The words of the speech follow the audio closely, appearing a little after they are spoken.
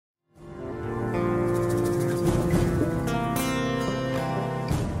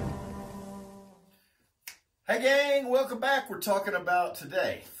Hey gang, welcome back. We're talking about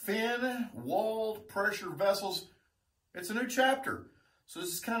today thin-walled pressure vessels. It's a new chapter. So this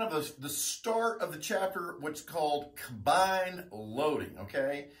is kind of the start of the chapter, what's called combined loading,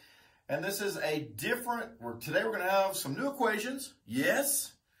 okay? And this is a different, today we're going to have some new equations,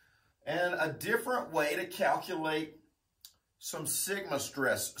 yes, and a different way to calculate some sigma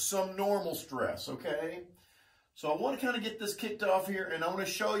stress, some normal stress, okay? So I want to kind of get this kicked off here, and I'm going to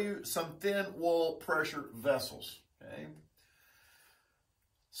show you some thin wall pressure vessels, okay?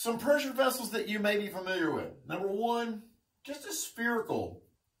 Some pressure vessels that you may be familiar with. Number one, just a spherical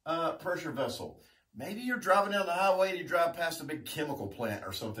pressure vessel. Maybe you're driving down the highway and you drive past a big chemical plant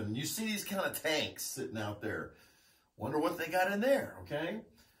or something, and you see these kind of tanks sitting out there. Wonder what they got in there, okay?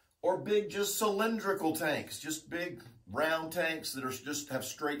 Or big, just cylindrical tanks, just big round tanks that are just have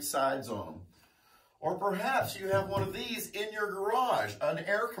straight sides on them. Or perhaps you have one of these in your garage, an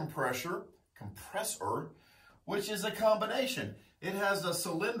air compressor, which is a combination. It has a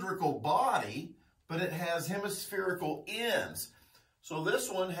cylindrical body, but it has hemispherical ends. So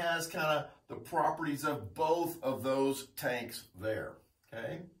this one has kind of the properties of both of those tanks there,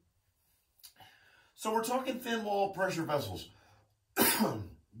 okay? So we're talking thin wall pressure vessels.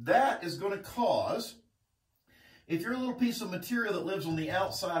 That is going to cause, if you're a little piece of material that lives on the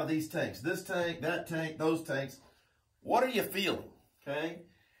outside of these tanks, this tank, that tank, those tanks, what are you feeling, okay?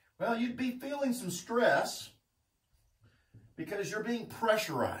 Well, you'd be feeling some stress because you're being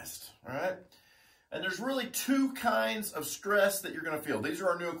pressurized, all right? And there's really two kinds of stress that you're going to feel. These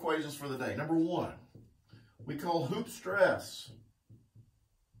are our new equations for the day. Number one, we call hoop stress,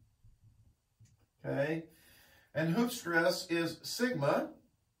 okay? And hoop stress is sigma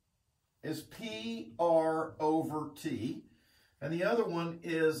is PR over T, and the other one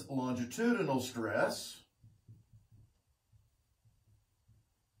is longitudinal stress,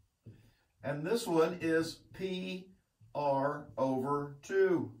 and this one is PR over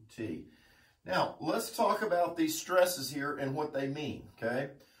 2T. Now, let's talk about these stresses here and what they mean,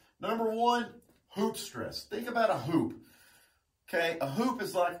 okay? Number one, hoop stress. Think about a hoop, okay? A hoop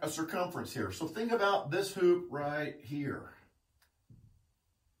is like a circumference here. So think about this hoop right here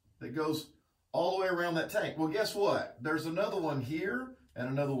that goes all the way around that tank. Well, guess what? There's another one here, and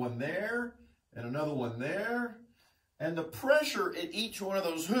another one there, and another one there. And the pressure at each one of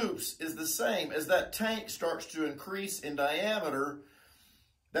those hoops is the same. As that tank starts to increase in diameter,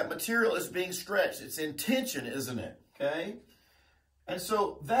 that material is being stretched. It's in tension, isn't it? Okay? And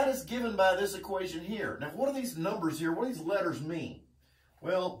so that is given by this equation here. Now, what do these numbers here, what do these letters mean?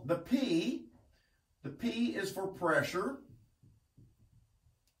 Well, the P is for pressure.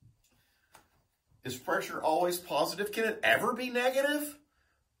 Is pressure always positive? Can it ever be negative?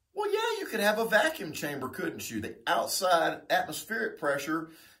 Well, yeah, you could have a vacuum chamber, couldn't you? The outside atmospheric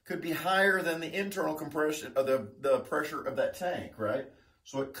pressure could be higher than the internal compression of the pressure of that tank, right?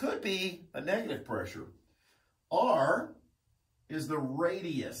 So it could be a negative pressure. R is the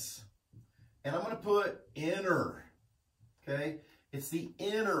radius. And I'm going to put inner, okay? It's the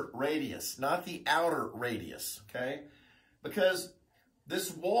inner radius, not the outer radius, okay? Because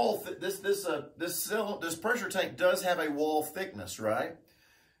this wall, this pressure tank does have a wall thickness, right?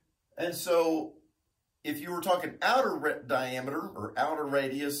 And so if you were talking outer diameter or outer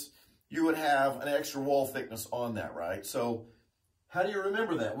radius, you would have an extra wall thickness on that, right? So how do you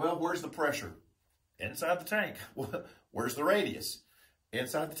remember that? Well, where's the pressure? Inside the tank. Where's the radius?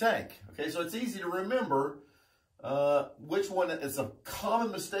 Inside the tank. Okay, so it's easy to remember which one is a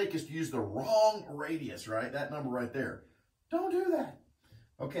common mistake is to use the wrong radius, right? That number right there. Don't do that.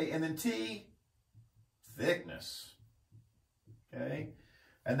 Okay, and then T, thickness, okay?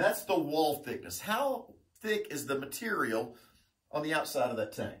 And that's the wall thickness. How thick is the material on the outside of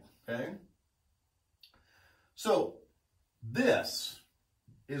that tank, okay? So this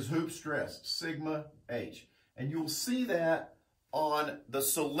is hoop stress, sigma H. And you'll see that on the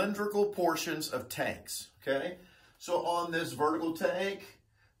cylindrical portions of tanks, okay? So on this vertical tank,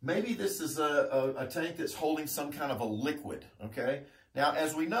 maybe this is a tank that's holding some kind of a liquid, okay? Now,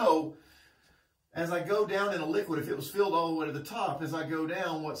 as we know, as I go down in a liquid, if it was filled all the way to the top, as I go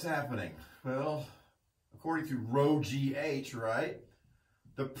down, what's happening? Well, according to rho GH, right,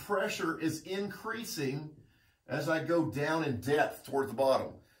 the pressure is increasing as I go down in depth toward the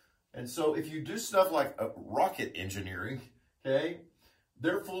bottom. And so if you do stuff like rocket engineering, okay,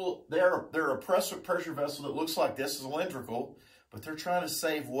 they're a pressure vessel that looks like this, cylindrical, but they're trying to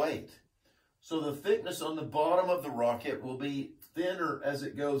save weight. So the thickness on the bottom of the rocket will be thinner as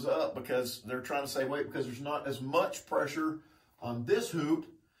it goes up because they're trying to save weight because there's not as much pressure on this hoop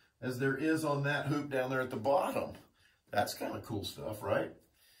as there is on that hoop down there at the bottom. That's kind of cool stuff, right?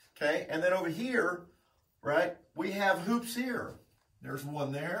 Okay, and then over here, right? We have hoops here. There's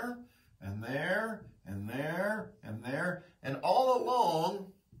one there, and there, and there, and there, and all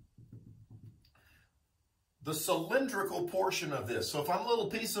along the cylindrical portion of this. So if I'm a little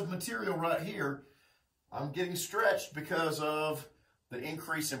piece of material right here, I'm getting stretched because of the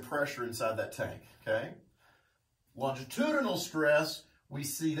increase in pressure inside that tank, okay? Longitudinal stress, we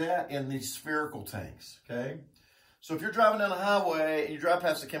see that in these spherical tanks, okay? So if you're driving down a highway and you drive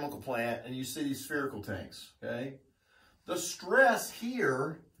past a chemical plant and you see these spherical tanks, okay? The stress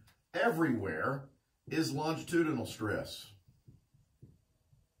here, everywhere, is longitudinal stress,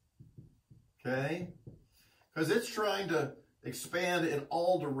 okay? Because it's trying to expand in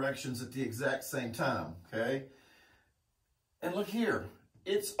all directions at the exact same time, okay? And look here,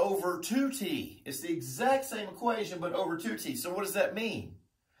 it's over 2t. It's the exact same equation, but over 2t. So what does that mean?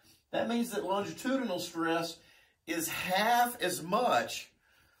 That means that longitudinal stress is half as much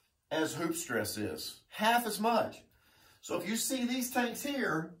as hoop stress is. Half as much. So if you see these tanks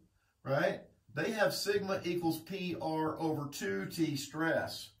here, right, they have sigma equals PR over 2t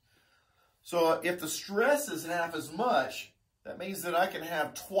stress. So if the stress is half as much, that means that I can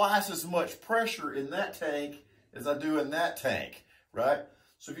have twice as much pressure in that tank as I do in that tank, right?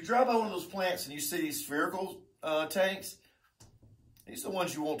 So if you drive by one of those plants and you see these spherical tanks, these are the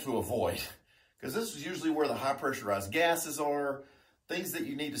ones you want to avoid, because this is usually where the high pressurized gases are, things that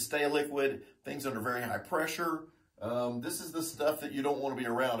you need to stay liquid, things under very high pressure. This is the stuff that you don't want to be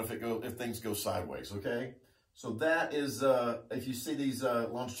around if things go sideways, okay? So that is, if you see these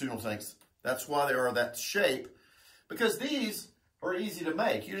longitudinal tanks, that's why they are that shape, because these are easy to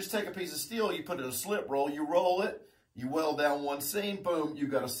make. You just take a piece of steel, you put it in a slip roll, you roll it, you weld down one seam, boom, you've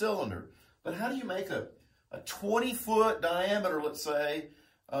got a cylinder. But how do you make a 20-foot diameter, let's say,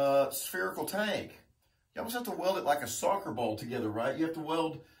 spherical tank? You almost have to weld it like a soccer ball together, right? You have to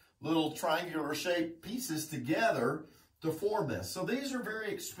weld little triangular shaped pieces together to form this. So these are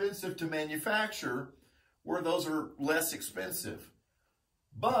very expensive to manufacture, where those are less expensive.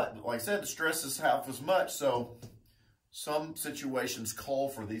 But, like I said, the stress is half as much, so some situations call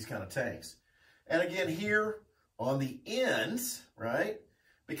for these kind of tanks. And again, here on the ends, right,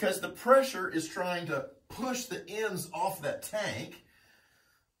 because the pressure is trying to push the ends off that tank,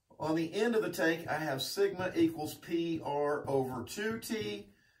 on the end of the tank, I have sigma equals PR over 2T,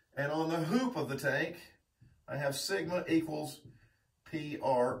 and on the hoop of the tank, I have sigma equals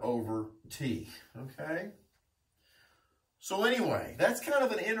PR over T, okay? So anyway, that's kind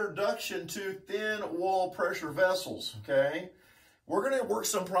of an introduction to thin wall pressure vessels, okay? We're going to work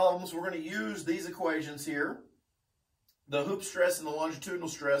some problems. We're going to use these equations here, the hoop stress and the longitudinal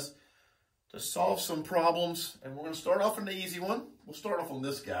stress, to solve some problems. And we're going to start off on the easy one. We'll start off on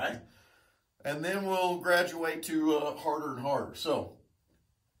this guy, and then we'll graduate to harder and harder. So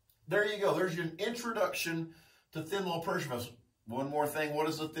there you go. There's your introduction to thin wall pressure vessel. One more thing. What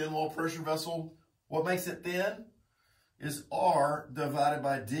is a thin wall pressure vessel? What makes it thin is R divided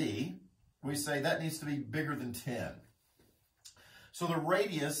by D. We say that needs to be bigger than 10. So the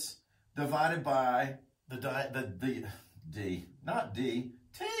radius divided by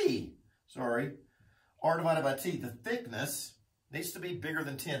T, sorry, R divided by T, the thickness needs to be bigger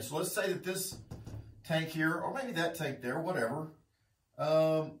than 10. So let's say that this tank here, or maybe that tank there, whatever,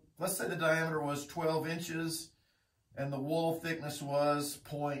 let's say the diameter was 12 inches and the wall thickness was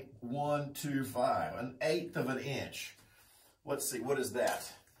 0.125, an eighth of an inch. Let's see, what is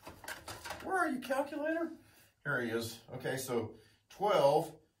that? Where are you, calculator? Here he is. Okay, so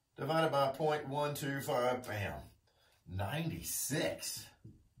 12 divided by 0.125, bam, 96.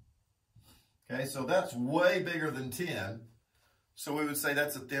 Okay, so that's way bigger than 10. So we would say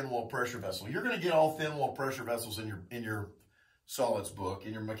that's a thin wall pressure vessel. You're going to get all thin wall pressure vessels in your solids book,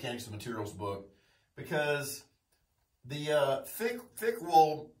 in your mechanics and materials book, because the thick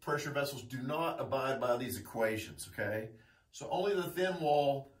wall pressure vessels do not abide by these equations, okay? So only the thin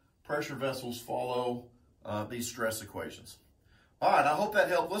wall pressure vessels follow these stress equations. All right, I hope that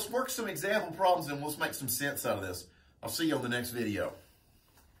helped. Let's work some example problems and let's make some sense out of this. I'll see you on the next video.